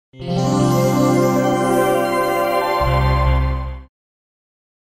Hi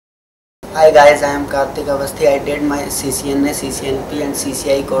guys, I am Kartik Awasthi. I did my CCNA, CCNP and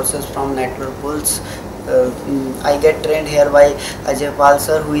CCIE courses from Network Pulse. I get trained here by Ajaypal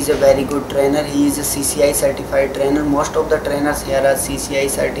sir, who is a very good trainer. He is a CCIE certified trainer. Most of the trainers here are CCIE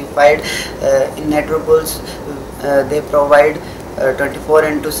certified. In Network Pulse, they provide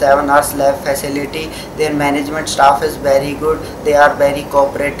 24/7 hours lab facility. Their management staff is very good. They are very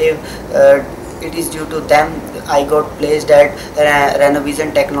cooperative. It is due to them I got placed at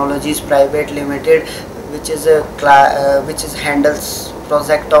Renovision Technologies Private Limited, which is handles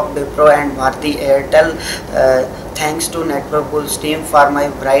project of Wipro and Bharti Airtel. Thanks to Network Pulse team for my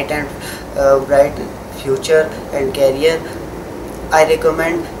bright future and career. I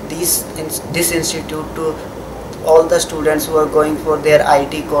recommend this institute to all the students who are going for their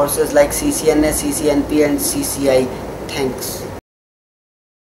IT courses like CCNA, CCNP and CCI. Thanks.